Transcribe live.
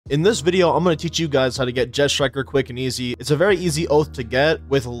In this video, I'm going to teach you guys how to get Jetstriker quick and easy. It's a very easy oath to get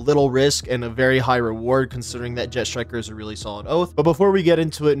with little risk and a very high reward, considering that Jetstriker is a really solid oath. But before we get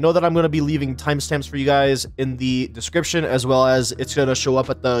into it, know that I'm going to be leaving timestamps for you guys in the description, as well as it's going to show up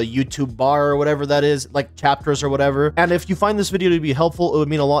at the YouTube bar or whatever that is, like chapters or whatever. And if you find this video to be helpful, it would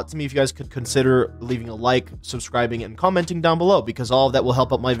mean a lot to me if you guys could consider leaving a like, subscribing, and commenting down below, because all of that will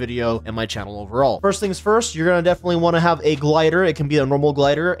help out my video and my channel overall. First things first, you're going to definitely want to have a glider. It can be a normal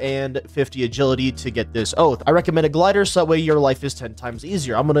glider and 50 agility to get this oath. I recommend a glider so that way your life is 10 times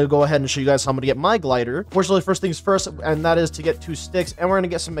easier. I'm going to go ahead and show you guys how I'm going to get my glider. Fortunately, first things first, and that is to get 2 sticks, and we're going to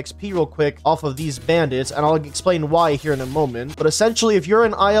get some XP real quick off of these bandits, and I'll explain why here in a moment. But essentially, if you're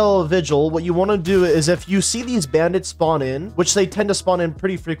in Isle of Vigil, what you want to do is if you see these bandits spawn in, which they tend to spawn in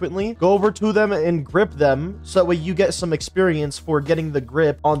pretty frequently, go over to them and grip them so that way you get some experience for getting the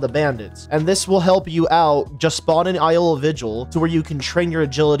grip on the bandits. And this will help you out. Just spawn in Isle of Vigil to where you can train your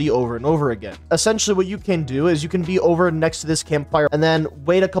agility over and over again. Essentially, what you can do is you can be over next to this campfire and then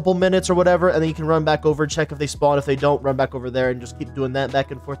wait a couple minutes or whatever, and then you can run back over, check if they spawn. If they don't, run back over there and just keep doing that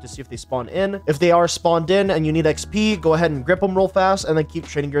back and forth to see if they spawn in. If they are spawned in and you need XP, go ahead and grip them real fast and then keep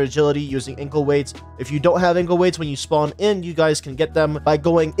training your agility using ankle weights. If you don't have ankle weights when you spawn in, you guys can get them by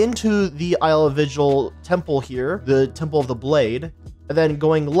going into the Isle of Vigil temple here, the Temple of the Blade, and then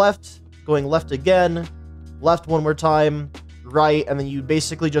going left again, left one more time, right, and then you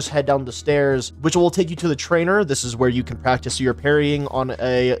basically just head down the stairs, which will take you to the trainer. This is where you can practice your parrying on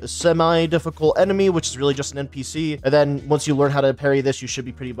a semi-difficult enemy, which is really just an NPC. And then once you learn how to parry this, you should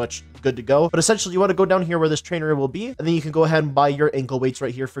be pretty much good to go. But essentially, you want to go down here where this trainer will be, and then you can go ahead and buy your ankle weights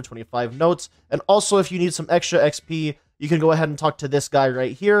right here for 25 notes. And also, if you need some extra XP, you can go ahead and talk to this guy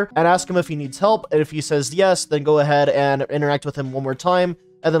right here and ask him if he needs help. And if he says yes, then go ahead and interact with him one more time,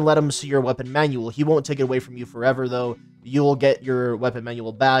 and then let him see your weapon manual. He won't take it away from you forever, though. You will get your weapon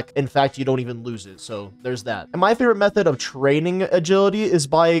manual back. In fact, you don't even lose it, so there's that. And my favorite method of training agility is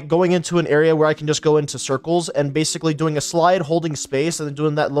by going into an area where I can just go into circles and basically doing a slide, holding space, and then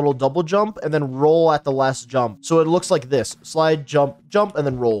doing that little double jump, and then roll at the last jump. So it looks like this: slide, jump, jump, and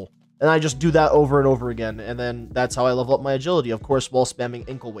then roll. And I just do that over and over again, and then that's how I level up my agility, of course, while spamming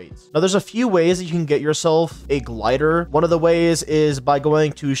ankle weights. Now, there's a few ways that you can get yourself a glider. One of the ways is by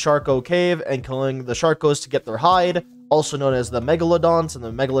going to Sharko Cave and killing the Sharkos to get their hide, also known as the Megalodons and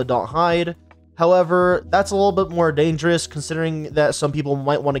the Megalodon hide. However, that's a little bit more dangerous, considering that some people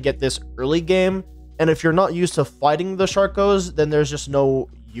might want to get this early game, and if you're not used to fighting the Sharkos, then there's just no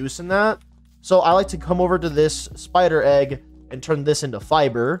use in that. So I like to come over to this spider egg and turn this into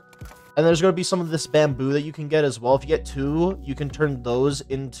fiber. And there's going to be some of this bamboo that you can get as well. If you get 2, you can turn those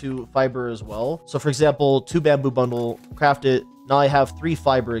into fiber as well. So for example, 2 bamboo bundle, craft it. Now I have 3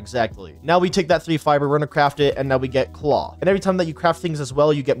 fiber exactly. Now we take that 3 fiber, we're going to craft it, and now we get claw. And every time that you craft things as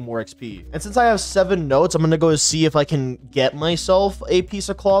well, you get more XP. And since I have 7 notes, I'm going to go see if I can get myself a piece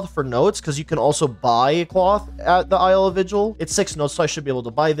of cloth for notes, because you can also buy cloth at the Isle of Vigil. It's 6 notes, so I should be able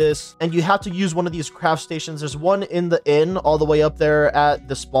to buy this. And you have to use one of these craft stations. There's one in the inn all the way up there at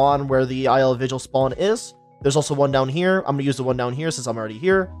the spawn where the Isle of Vigil spawn is. There's also one down here. I'm going to use the one down here since I'm already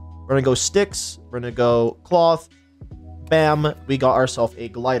here. We're going to go sticks. We're going to go cloth. Bam, we got ourselves a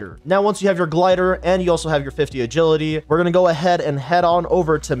glider. Now, once you have your glider and you also have your 50 agility, we're going to go ahead and head on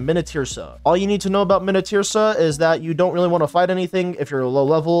over to Minityrsa. All you need to know about Minityrsa is that you don't really want to fight anything if you're a low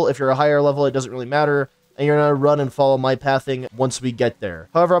level. If you're a higher level, it doesn't really matter. And you're going to run and follow my pathing once we get there.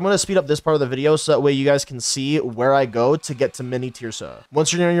 However, I'm going to speed up this part of the video so that way you guys can see where I go to get to Minityrsa.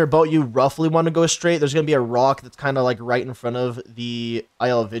 Once you're in your boat, you roughly want to go straight. There's going to be a rock that's kind of like right in front of the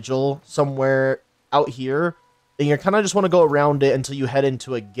Isle of Vigil, somewhere out here. And you kind of just want to go around it until you head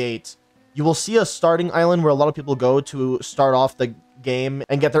into a gate. You will see a starting island where a lot of people go to start off the game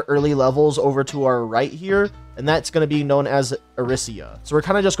and get their early levels over to our right here. And that's going to be known as Erisia. So we're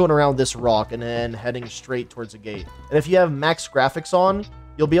kind of just going around this rock and then heading straight towards a gate. And if you have max graphics on,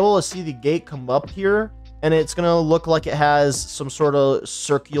 you'll be able to see the gate come up here. And it's going to look like it has some sort of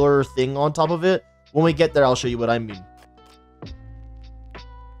circular thing on top of it. When we get there, I'll show you what I mean.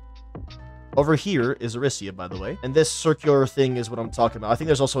 Over here is Erisia, by the way. And this circular thing is what I'm talking about. I think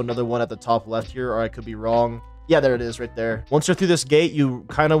there's also another one at the top left here, or I could be wrong. Yeah, there it is right there. Once you're through this gate, you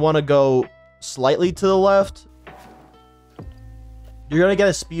kind of want to go slightly to the left. You're going to get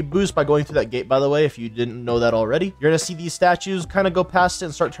a speed boost by going through that gate, by the way, if you didn't know that already. You're going to see these statues, kind of go past it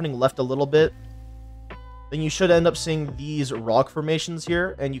and start turning left a little bit. Then you should end up seeing these rock formations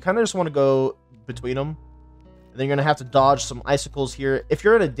here, and you kind of just want to go between them. And then you're going to have to dodge some icicles here. If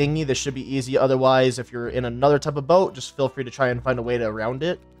you're in a dinghy, this should be easy. Otherwise, if you're in another type of boat, just feel free to try and find a way to around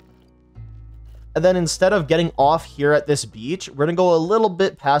it. And then instead of getting off here at this beach, we're gonna go a little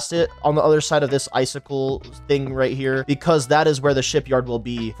bit past it on the other side of this icicle thing right here, because that is where the shipyard will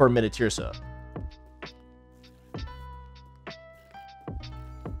be for Minityrsa.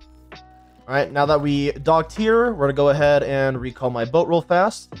 All right, now that we docked here, we're gonna go ahead and recall my boat real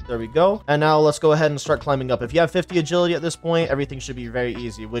fast. There we go. And now let's go ahead and start climbing up. If you have 50 agility at this point, everything should be very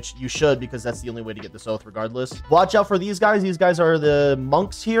easy, which you should, because that's the only way to get this oath regardless. Watch out for these guys. These guys are the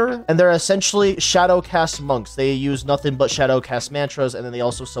monks here, and they're essentially shadow cast monks. They use nothing but shadow cast mantras, and then they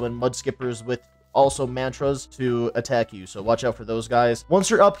also summon mud skippers with also mantras to attack you. So watch out for those guys. Once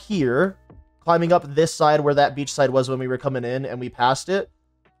you're up here, climbing up this side where that beach side was when we were coming in and we passed it,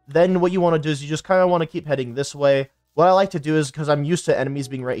 then what you want to do is you just kind of want to keep heading this way. What I like to do is, because I'm used to enemies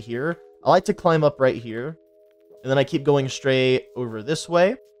being right here, I like to climb up right here. And then I keep going straight over this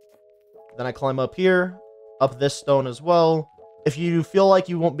way. Then I climb up here, up this stone as well. If you feel like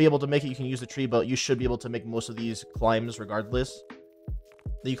you won't be able to make it, you can use the tree, but you should be able to make most of these climbs regardless.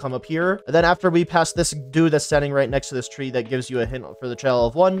 Then you come up here. And then after we pass this dude that's standing right next to this tree that gives you a hint for the Trail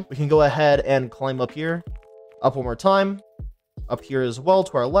of One, we can go ahead and climb up here. Up one more time. Up here as well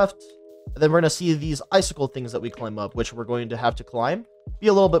to our left. And then we're going to see these icicle things that we climb up, which we're going to have to climb. Be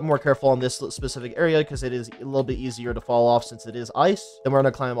a little bit more careful on this specific area because it is a little bit easier to fall off since it is ice. Then we're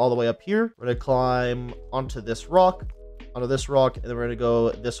going to climb all the way up here. We're going to climb onto this rock, and then we're going to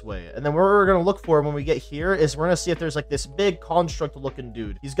go this way. And then what we're going to look for when we get here is we're going to see if there's like this big construct looking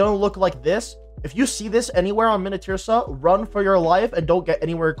dude. He's going to look like this. If you see this anywhere on Minityrsa, run for your life and don't get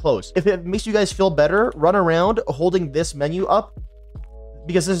anywhere close. If it makes you guys feel better, run around holding this menu up,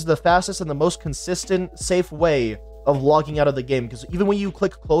 because this is the fastest and the most consistent, safe way of logging out of the game. Because even when you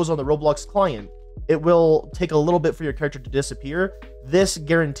click close on the Roblox client, it will take a little bit for your character to disappear. This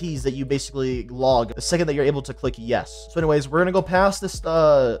guarantees that you basically log the second that you're able to click yes. So anyways, we're gonna go past this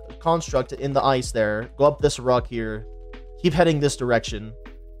construct in the ice there, go up this rock here, keep heading this direction,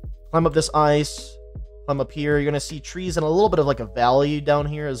 climb up this ice, climb up here. You're gonna see trees and a little bit of like a valley down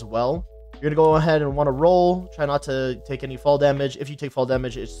here as well. You're gonna go ahead and want to roll. Try not to take any fall damage. If you take fall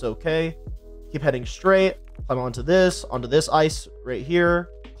damage, it's okay. Keep heading straight. Climb onto this ice right here.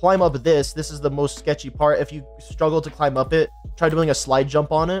 Climb up this. This is the most sketchy part. If you struggle to climb up it, try doing a slide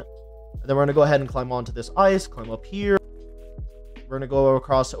jump on it. And then we're gonna go ahead and climb onto this ice. Climb up here. We're gonna go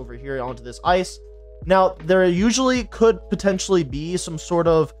across over here onto this ice. Now, there usually could potentially be some sort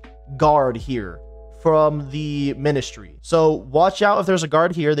of guard here from the ministry. So watch out if there's a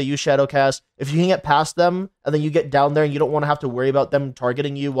guard here. They use shadow cast. If you can get past them and then you get down there and you don't want to have to worry about them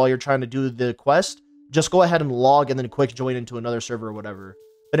targeting you while you're trying to do the quest, just go ahead and log and then quick join into another server or whatever.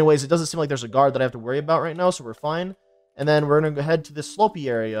 But anyways, it doesn't seem like there's a guard that I have to worry about right now, so we're fine. And then we're going to go head to this slopey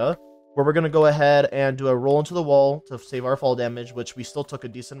area where we're going to go ahead and do a roll into the wall to save our fall damage, which we still took a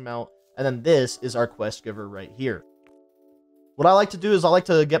decent amount. And then this is our quest giver right here. What I like to do is I like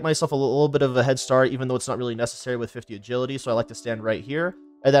to get myself a little bit of a head start, even though it's not really necessary with 50 agility. So I like to stand right here,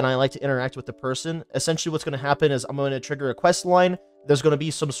 and then I like to interact with the person. Essentially, what's going to happen is I'm going to trigger a quest line. There's going to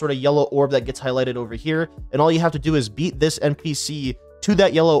be some sort of yellow orb that gets highlighted over here, and all you have to do is beat this NPC to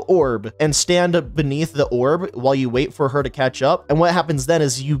that yellow orb and stand beneath the orb while you wait for her to catch up. And what happens then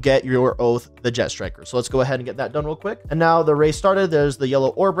is you get your oath, the Jetstriker. So let's go ahead and get that done real quick. And now the race started. There's the yellow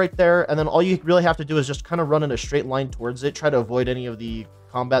orb right there. And then all you really have to do is just kind of run in a straight line towards it. Try to avoid any of the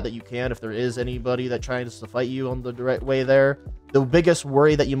combat that you can if there is anybody that tries to fight you on the direct way there. The biggest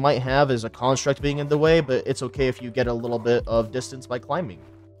worry that you might have is a construct being in the way, but it's okay if you get a little bit of distance by climbing.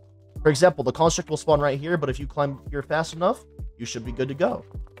 For example, the construct will spawn right here, but if you climb here fast enough, you should be good to go.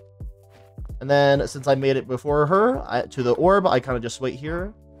 And then since I made it before her to the orb, I kind of just wait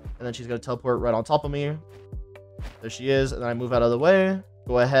here, and then she's going to teleport right on top of me. There she is, and then I move out of the way.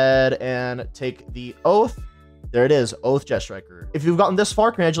 Go ahead and take the oath. There it is, Oath Jetstriker. If you've gotten this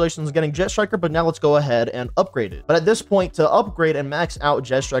far, congratulations on getting Jetstriker, but now let's go ahead and upgrade it. But at this point, to upgrade and max out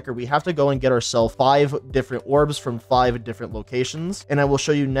Jetstriker, we have to go and get ourselves 5 different orbs from 5 different locations, and I will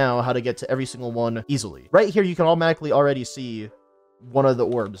show you now how to get to every single one easily. Right here, you can automatically already see one of the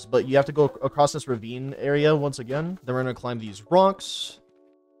orbs, but you have to go across this ravine area once again. Then we're going to climb these rocks,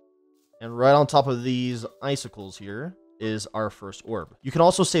 and right on top of these icicles here is our first orb. You can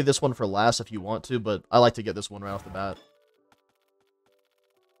also save this one for last if you want to, but I like to get this one right off the bat.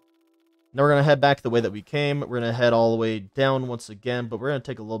 Now we're going to head back the way that we came. We're going to head all the way down once again, but we're going to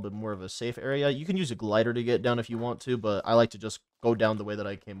take a little bit more of a safe area. You can use a glider to get down if you want to, but I like to just go down the way that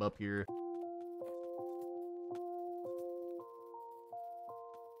I came up here.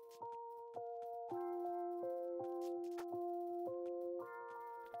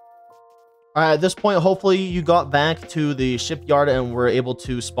 All right, at this point, hopefully you got back to the shipyard and were able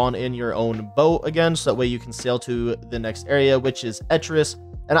to spawn in your own boat again, so that way you can sail to the next area, which is Etris.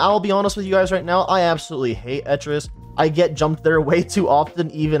 And I'll be honest with you guys right now, I absolutely hate Etris. I get jumped there way too often,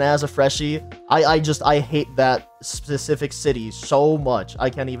 even as a freshie. I hate that specific city so much. I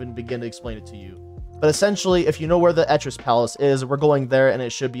can't even begin to explain it to you. But essentially, if you know where the Etris Palace is, we're going there, and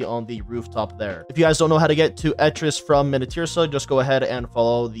it should be on the rooftop there. If you guys don't know how to get to Etris from Minityrsa, just go ahead and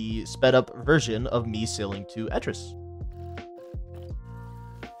follow the sped up version of me sailing to Etris.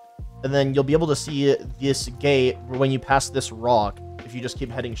 And then you'll be able to see this gate when you pass this rock. If you just keep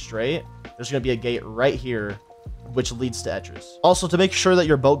heading straight, there's going to be a gate right here, which leads to Etris. Also, to make sure that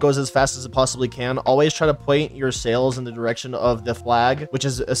your boat goes as fast as it possibly can, always try to point your sails in the direction of the flag, which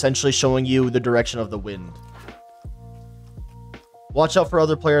is essentially showing you the direction of the wind. Watch out for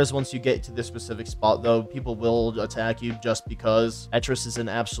other players once you get to this specific spot, though. People will attack you just because. Etris is an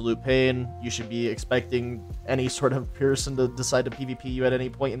absolute pain. You should be expecting any sort of person to decide to PvP you at any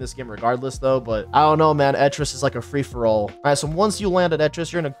point in this game regardless, though. But I don't know, man. Etris is like a free-for-all. All right, so once you land at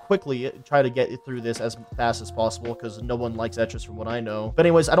Etris, you're going to quickly try to get through this as fast as possible because no one likes Etris from what I know. But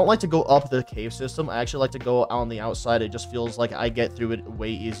anyways, I don't like to go up the cave system. I actually like to go out on the outside. It just feels like I get through it way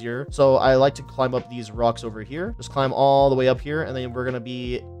easier. So I like to climb up these rocks over here. Just climb all the way up here, and then we're going to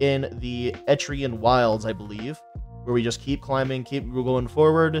be in the Etrian Wilds, I believe, where we just keep climbing, keep going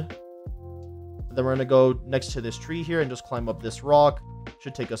forward. Then we're going to go next to this tree here and just climb up this rock.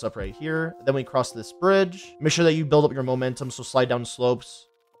 Should take us up right here. Then we cross this bridge. Make sure that you build up your momentum, so slide down slopes.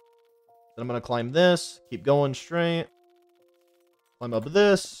 Then I'm going to climb this, keep going straight. Climb up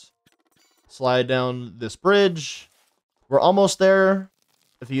this. Slide down this bridge. We're almost there.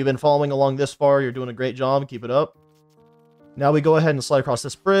 If you've been following along this far, you're doing a great job. Keep it up. Now we go ahead and slide across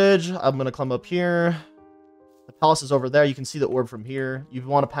this bridge. I'm going to climb up here. The palace is over there. You can see the orb from here. You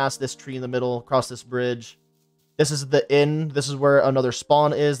want to pass this tree in the middle, cross this bridge. This is the inn. This is where another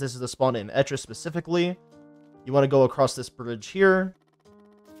spawn is. This is the spawn in Etris specifically. You want to go across this bridge here.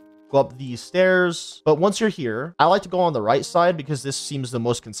 Go up these stairs. But once you're here, I like to go on the right side because this seems the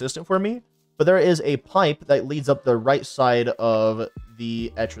most consistent for me. But there is a pipe that leads up the right side of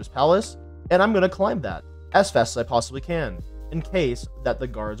the Etris Palace. And I'm going to climb that as fast as I possibly can, in case that the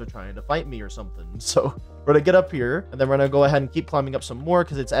guards are trying to fight me or something. So we're gonna get up here, and then we're gonna go ahead and keep climbing up some more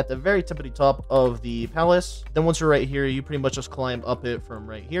because it's at the very tippity top of the palace. Then once you're right here, you pretty much just climb up it from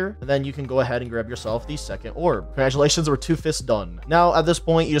right here, and then you can go ahead and grab yourself the second orb. Congratulations, we're 2 fists done. Now at this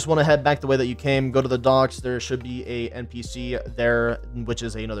point, you just want to head back the way that you came, go to the docks. There should be a NPC there, which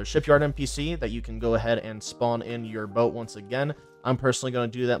is another shipyard NPC that you can go ahead and spawn in your boat once again. I'm personally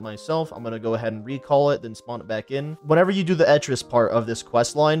going to do that myself. I'm going to go ahead and recall it, then spawn it back in. Whenever you do the Etris part of this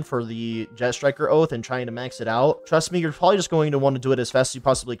quest line for the Jetstriker Oath and trying to max it out, trust me, you're probably just going to want to do it as fast as you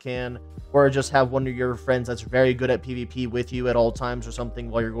possibly can, or just have one of your friends that's very good at PvP with you at all times or something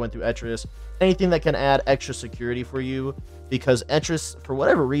while you're going through Etris. Anything that can add extra security for you, because Etris, for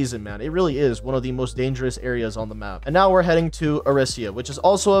whatever reason, man, it really is one of the most dangerous areas on the map. And now we're heading to Erisia, which is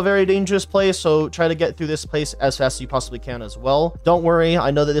also a very dangerous place, so try to get through this place as fast as you possibly can as well. Don't worry,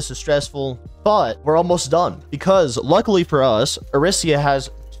 I know that this is stressful, but we're almost done, because luckily for us, Erisia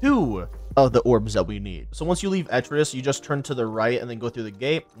has 2 of the orbs that we need. So once you leave Etris, you just turn to the right and then go through the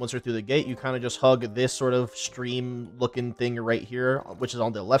gate. Once you're through the gate, you kind of just hug this sort of stream looking thing right here, which is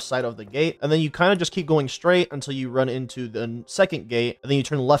on the left side of the gate. And then you kind of just keep going straight until you run into the second gate. And then you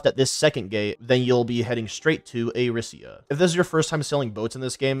turn left at this second gate. Then you'll be heading straight to Erisia. If this is your first time sailing boats in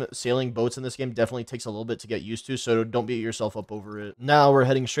this game, definitely takes a little bit to get used to. So don't beat yourself up over it. Now we're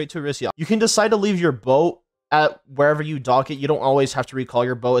heading straight to Erisia. You can decide to leave your boat at wherever you dock it. You don't always have to recall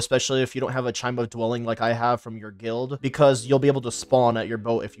your boat, especially if you don't have a chime of dwelling like I have from your guild, because you'll be able to spawn at your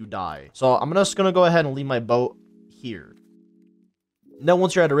boat if you die. So I'm just gonna go ahead and leave my boat here. Now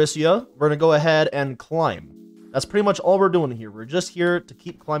once you're at Erisia, we're gonna go ahead and climb. That's pretty much all we're doing here. We're just here to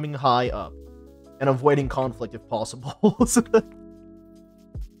keep climbing high up and avoiding conflict if possible.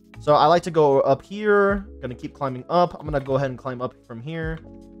 So I like to go up here, gonna keep climbing up. I'm gonna go ahead and climb up from here.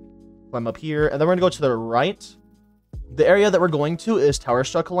 Climb up here, and then we're gonna go to the right. The area that we're going to is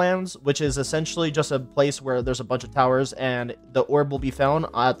Towerstruck lands, which is essentially just a place where there's a bunch of towers, and the orb will be found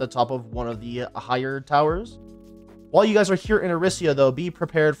at the top of one of the higher towers. While you guys are here in Erisia, though, be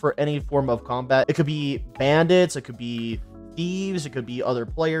prepared for any form of combat. It could be bandits, it could be thieves, it could be other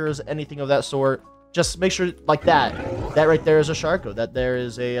players, anything of that sort. Just make sure, like that right there is a Sharko, that there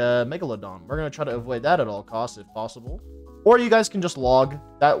is a Megalodon. We're gonna try to avoid that at all costs if possible. Or you guys can just log.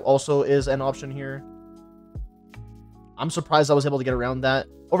 That also is an option here. I'm surprised I was able to get around that.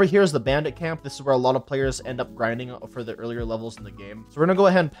 Over here is the bandit camp. This is where a lot of players end up grinding for the earlier levels in the game. So we're gonna go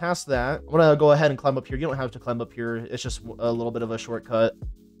ahead and pass that. I'm gonna go ahead and climb up here. You don't have to climb up here. It's just a little bit of a shortcut.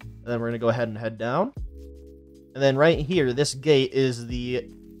 And then we're gonna go ahead and head down. And then right here, this gate is the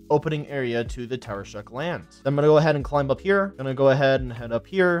opening area to the Towerstruck lands. Then I'm gonna go ahead and climb up here. Gonna go ahead and head up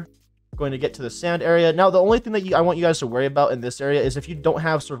here. Going to get to the sand area. Now, the only thing that I want you guys to worry about in this area is if you don't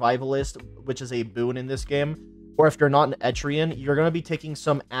have Survivalist, which is a boon in this game, or if you're not an Etrian, you're going to be taking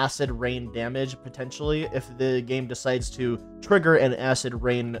some acid rain damage, potentially, if the game decides to trigger an acid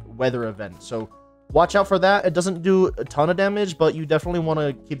rain weather event. So watch out for that. It doesn't do a ton of damage, but you definitely want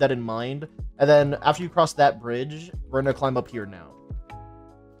to keep that in mind. And then after you cross that bridge, we're going to climb up here now.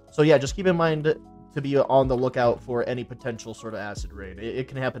 So yeah, just keep in mind to be on the lookout for any potential sort of acid rain. It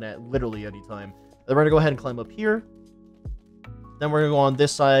can happen at literally any time. Then we're going to go ahead and climb up here. Then we're going to go on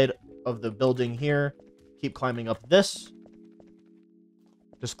this side of the building here. Keep climbing up this.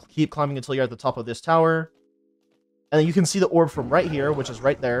 Just keep climbing until you're at the top of this tower. And then you can see the orb from right here, which is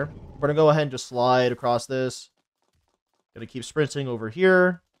right there. We're going to go ahead and just slide across this. Going to keep sprinting over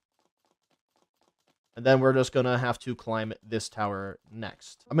here. And then we're just going to have to climb this tower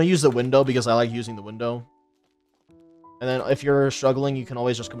next. I'm going to use the window because I like using the window. And then if you're struggling, you can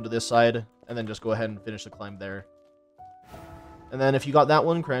always just come to this side and then just go ahead and finish the climb there. And then if you got that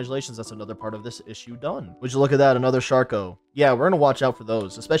one, congratulations, that's another part of this issue done. Would you look at that, another Sharko. Yeah, we're gonna watch out for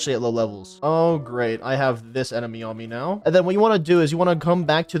those, especially at low levels. Oh, great, I have this enemy on me now. And then what you wanna do is you wanna come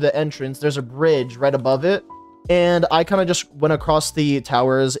back to the entrance. There's a bridge right above it. And I kind of just went across the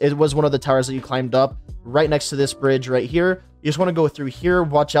towers. It was one of the towers that you climbed up right next to this bridge right here. You just wanna go through here.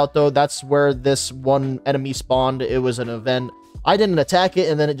 Watch out though, that's where this one enemy spawned. It was an event. I didn't attack it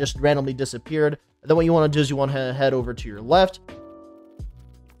and then it just randomly disappeared. And then what you wanna do is you wanna head over to your left.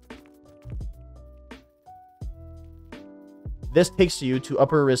 This takes you to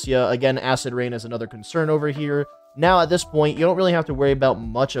Upper Erisia. Again, acid rain is another concern over here. Now, at this point, you don't really have to worry about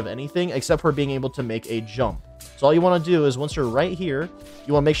much of anything except for being able to make a jump. So all you want to do is once you're right here,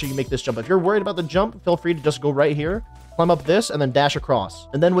 you want to make sure you make this jump. If you're worried about the jump, feel free to just go right here, climb up this, and then dash across.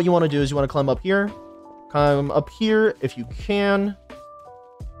 And then what you want to do is you want to climb up here if you can.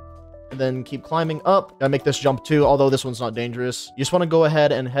 And then keep climbing up. Gotta make this jump too, although this one's not dangerous. You just want to go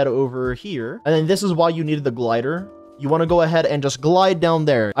ahead and head over here. And then this is why you needed the glider. You want to go ahead and just glide down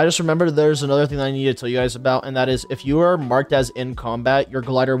there. I just remembered there's another thing that I need to tell you guys about, and that is if you are marked as in combat, your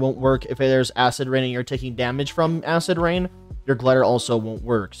glider won't work. If there's acid rain and you're taking damage from acid rain, your glider also won't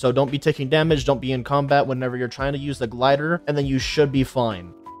work. So don't be taking damage, don't be in combat whenever you're trying to use the glider, and then you should be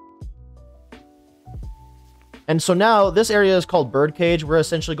fine. And so now this area is called Birdcage. We're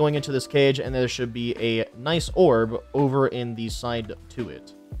essentially going into this cage, and there should be a nice orb over in the side to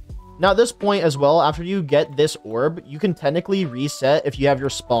it. Now, at this point as well, after you get this orb, you can technically reset if you have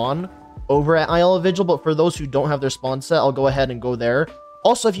your spawn over at Isle of Vigil, but for those who don't have their spawn set, I'll go ahead and go there.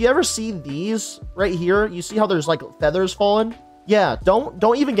 Also, if you ever see these right here, you see how there's like feathers falling? Yeah,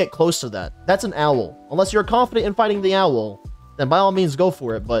 don't even get close to that. That's an owl. Unless you're confident in fighting the owl, then by all means go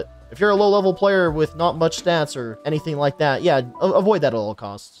for it. But if you're a low-level player with not much stats or anything like that, yeah, avoid that at all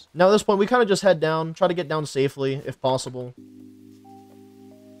costs. Now, at this point, we kind of just head down, try to get down safely if possible.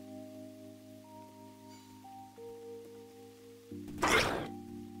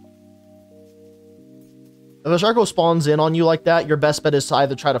 If a Sharko spawns in on you like that, your best bet is to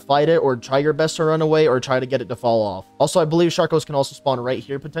either try to fight it or try your best to run away or try to get it to fall off. Also, I believe Sharkos can also spawn right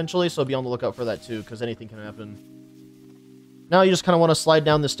here potentially, so be on the lookout for that too, because anything can happen. Now you just kind of want to slide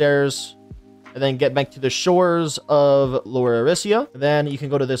down the stairs and then get back to the shores of Lower Erisia. Then you can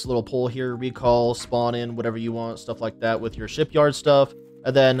go to this little pole here, recall, spawn in, whatever you want, stuff like that with your shipyard stuff.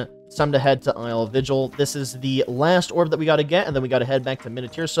 And then it's time to head to Isle of Vigil. This is the last orb that we got to get, and then we got to head back to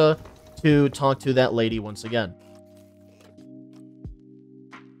Minityrsa to talk to that lady once again.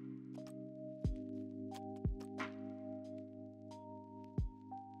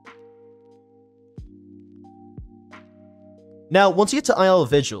 Now, once you get to Isle of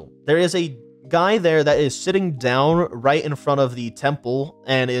Vigil, there is a guy there that is sitting down right in front of the temple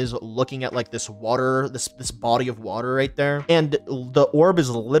and is looking at like this water, this body of water right there. And the orb is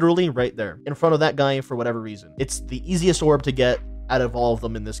literally right there in front of that guy for whatever reason. It's the easiest orb to get out of all of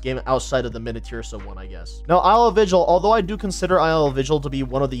them in this game, outside of the Minityrsa one, I guess. Now, Isle of Vigil, although I do consider Isle of Vigil to be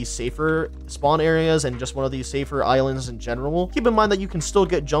one of the safer spawn areas and just one of the safer islands in general, keep in mind that you can still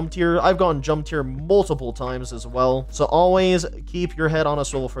get jumped here. I've gotten jumped here multiple times as well, so always keep your head on a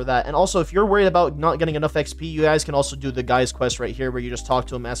swivel for that. And also, if you're worried about not getting enough XP, you guys can also do the guy's quest right here, where you just talk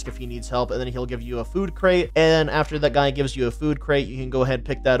to him, ask if he needs help, and then he'll give you a food crate. And after that guy gives you a food crate, you can go ahead,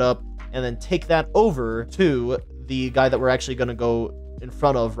 pick that up, and then take that over to the guy that we're actually going to go in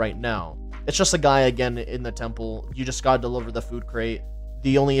front of right now. It's just a guy again in the temple. You just gotta deliver the food crate.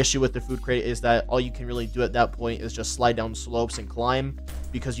 The only issue with the food crate is that all you can really do at that point is just slide down slopes and climb,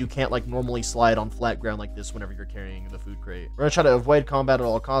 because you can't like normally slide on flat ground like this whenever you're carrying the food crate. We're gonna try to avoid combat at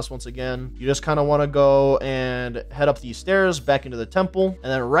all costs once again. You just kind of want to go and head up these stairs back into the temple,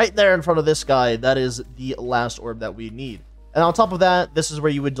 and then right there in front of this guy, that is the last orb that we need. And on top of that, this is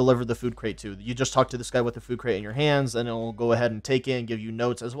where you would deliver the food crate to. You just talk to this guy with the food crate in your hands, and it'll go ahead and take it and give you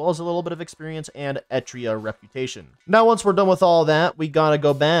notes, as well as a little bit of experience and Etria reputation. Now, once we're done with all that, we gotta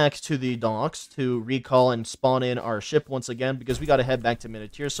go back to the docks to recall and spawn in our ship once again, because we gotta head back to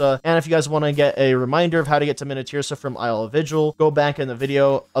Minityrsa. And if you guys want to get a reminder of how to get to Minityrsa from Isle of Vigil, go back in the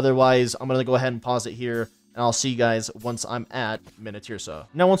video. Otherwise, I'm gonna go ahead and pause it here, and I'll see you guys once I'm at Minityrsa.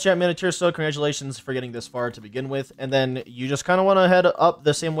 Now, once you're at Minityrsa, congratulations for getting this far to begin with. And then you just kind of want to head up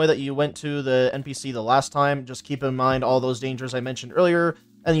the same way that you went to the NPC the last time. Just keep in mind all those dangers I mentioned earlier,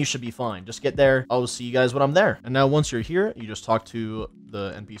 and you should be fine. Just get there. I'll see you guys when I'm there. And now once you're here, you just talk to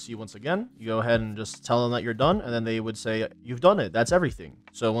the NPC once again. You go ahead and just tell them that you're done, and then they would say, you've done it. That's everything.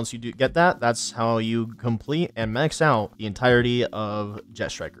 So once you do get that, that's how you complete and max out the entirety of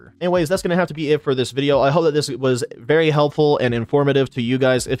Jetstriker. Anyways, that's going to have to be it for this video. I hope that this was very helpful and informative to you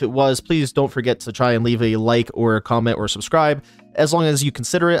guys. If it was, please don't forget to try and leave a like or a comment or subscribe. As long as you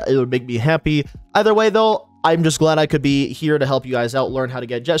consider it, it would make me happy. Either way, though, I'm just glad I could be here to help you guys out, learn how to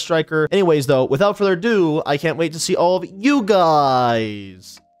get Jetstriker. Anyways, though, without further ado, I can't wait to see all of you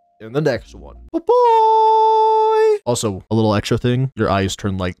guys in the next one. Bye-bye! Also, a little extra thing, your eyes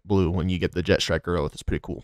turn like blue when you get the Jetstriker oath. It's pretty cool.